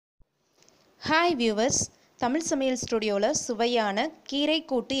Hi viewers, Tamil சமையல் ஸ்டுடியோவில் சுவையான கீரை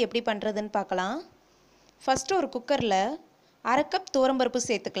கூட்டு எப்படி பண்ணுறதுன்னு பார்க்கலாம். ஃபஸ்ட்டு ஒரு குக்கரில் 1/2 கப் துவரம்பருப்பு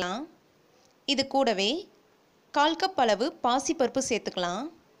சேர்த்துக்கலாம். இது கூடவே 1/4 கப் அளவு பாசிப்பருப்பு சேர்த்துக்கலாம்.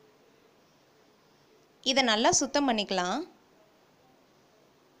 இதை நல்லா சுத்தம் பண்ணிக்கலாம்.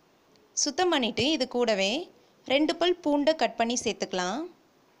 சுத்தம் பண்ணிவிட்டு இது கூடவே 2 பல் பூண்டை கட் பண்ணி சேர்த்துக்கலாம்.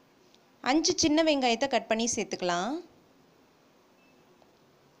 5 சின்ன வெங்காயத்தை கட் பண்ணி சேர்த்துக்கலாம்.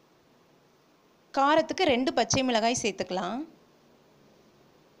 காரத்துக்கு 2 பச்சை மிளகாய் சேர்த்துக்கலாம்.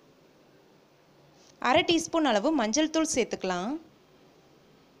 1/2 டீஸ்பூன் அளவு மஞ்சள் தூள் சேர்த்துக்கலாம்.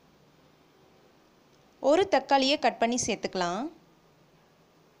 ஒரு தக்காளியை கட் பண்ணி சேர்த்துக்கலாம்.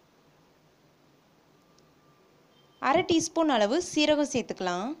 1/2 டீஸ்பூன் அளவு சீரகம்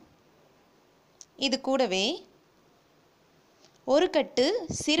சேர்த்துக்கலாம். இது கூடவே ஒரு கட்டு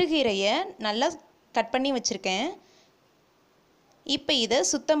சிறுகீரையை நல்லா கட் பண்ணி வச்சுருக்கேன். இப்போ இதை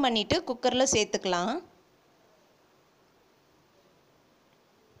சுத்தம் பண்ணிவிட்டு குக்கரில் சேர்த்துக்கலாம்.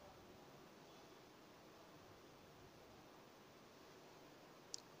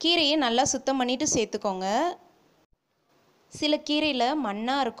 கீரையை நல்லா சுத்தம் பண்ணிவிட்டு சேர்த்துக்கோங்க. சில கீரையில்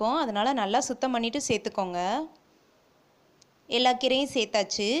மண்ணாக இருக்கும், அதனால் நல்லா சுத்தம் பண்ணிவிட்டு சேர்த்துக்கோங்க. எல்லா கீரையும்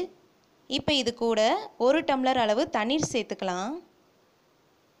சேர்த்தாச்சு. இப்போ இது கூட 1 டம்ளர் அளவு தண்ணீர் சேர்த்துக்கலாம்.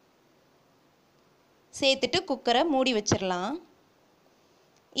 சேர்த்துட்டு குக்கரை மூடி வச்சிடலாம்.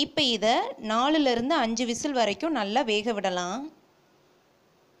 இப்போ இதை 4லேருந்து 5 விசில் வரைக்கும் நல்லா வேக விடலாம்.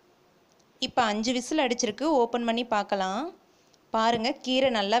 இப்போ 5 விசில் அடிச்சிருக்கு. ஓப்பன் பண்ணி பார்க்கலாம். பாருங்கள்,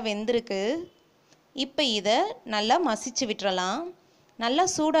 கீரை நல்லா வெந்திருக்கு. இப்போ இதை நல்லா மசிச்சு விட்டுறலாம். நல்லா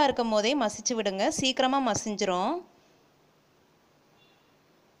சூடாக இருக்கும் போதே மசிச்சு விடுங்க, சீக்கிரமாக மசிஞ்சிரும்.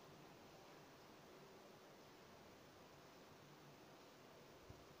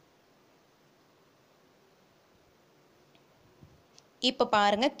 இப்போ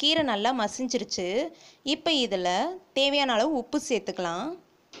பாருங்கள், கீரை நல்லா மசிஞ்சிருச்சு. இப்போ இதில் தேவையான அளவு உப்பு சேர்த்துக்கலாம்.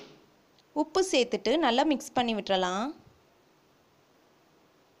 உப்பு சேர்த்துட்டு நல்லா மிக்ஸ் பண்ணி விட்டுறலாம்.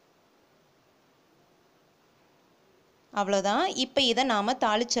 அவ்வளோதான். இப்போ இதை நாம்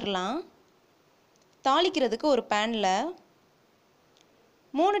தாளிச்சிடலாம். தாளிக்கிறதுக்கு ஒரு பேனில்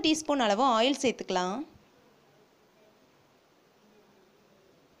 3 டீஸ்பூன் அளவு ஆயில் சேர்த்துக்கலாம்.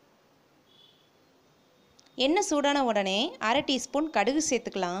 எண்ணெய் சூடான உடனே 1/2 டீஸ்பூன் கடுகு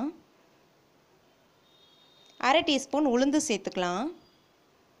சேர்த்துக்கலாம். 1/2 டீஸ்பூன் உளுந்து சேர்த்துக்கலாம்.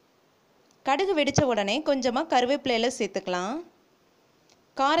 கடுகு வெடித்த உடனே கொஞ்சமாக கருவேப்பிலையில் சேர்த்துக்கலாம்.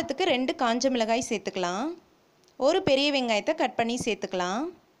 காரத்துக்கு 2 காஞ்ச மிளகாய் சேர்த்துக்கலாம். ஒரு பெரிய வெங்காயத்தை கட் பண்ணி சேர்த்துக்கலாம்.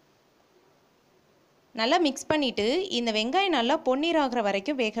 நல்லா மிக்ஸ் பண்ணிவிட்டு இந்த வெங்காயம் நல்லா பொன்னிறாகிற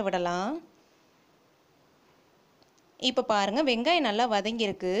வரைக்கும் வேக விடலாம். இப்போ பாருங்கள், வெங்காயம் நல்லா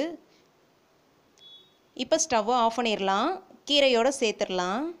வதங்கியிருக்கு. இப்போ ஸ்டவ்வை ஆஃப் பண்ணிடலாம். கீரையோடு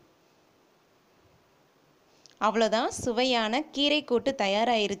சேர்த்துடலாம். அவ்வளோதான், சுவையான கீரை கூட்டு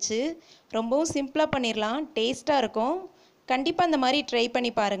தயாராகிருச்சு. ரொம்பவும் சிம்பிளாக பண்ணிடலாம், டேஸ்ட்டாக இருக்கும். கண்டிப்பாக இந்த மாதிரி ட்ரை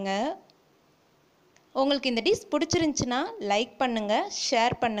பண்ணி பாருங்கள். உங்களுக்கு இந்த டிஷ் பிடிச்சிருந்துச்சின்னா லைக் பண்ணுங்கள்,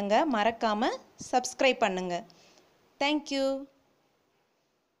 ஷேர் பண்ணுங்கள், மறக்காமல் சப்ஸ்கிரைப் பண்ணுங்கள். தேங்க்யூ.